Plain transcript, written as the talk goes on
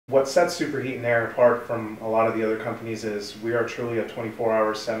What sets Superheat and Air apart from a lot of the other companies is we are truly a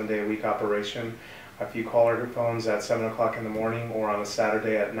 24-hour, 7-day-a-week operation. If you call our phones at 7 o'clock in the morning or on a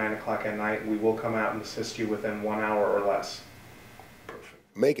Saturday at 9 o'clock at night, we will come out and assist you within 1 hour or less. Perfect.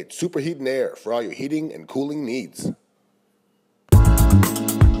 Make it Superheat and Air for all your heating and cooling needs.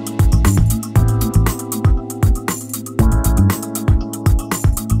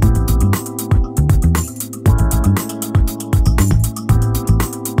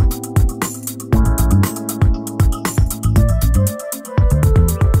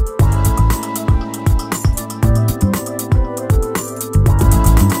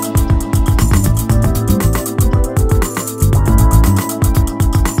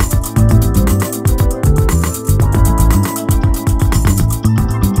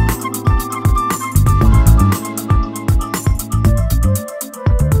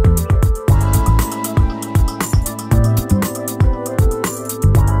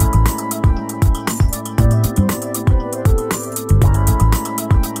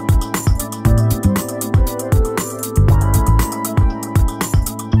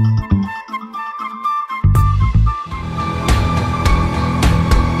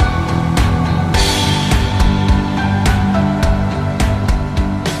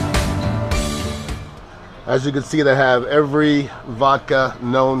 As you can see, they have every vodka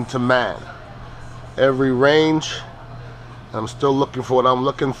known to man, every range. I'm still looking for what I'm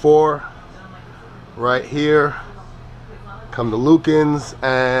looking for. Right here come the Lucans,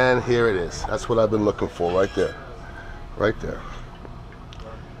 and here it is. That's what I've been looking for right there. Right there.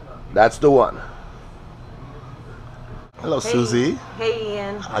 That's the one. Hello, Hey. Susie. Hey,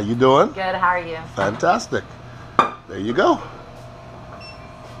 Ian. How you doing? Good, how are you? Fantastic. There you go.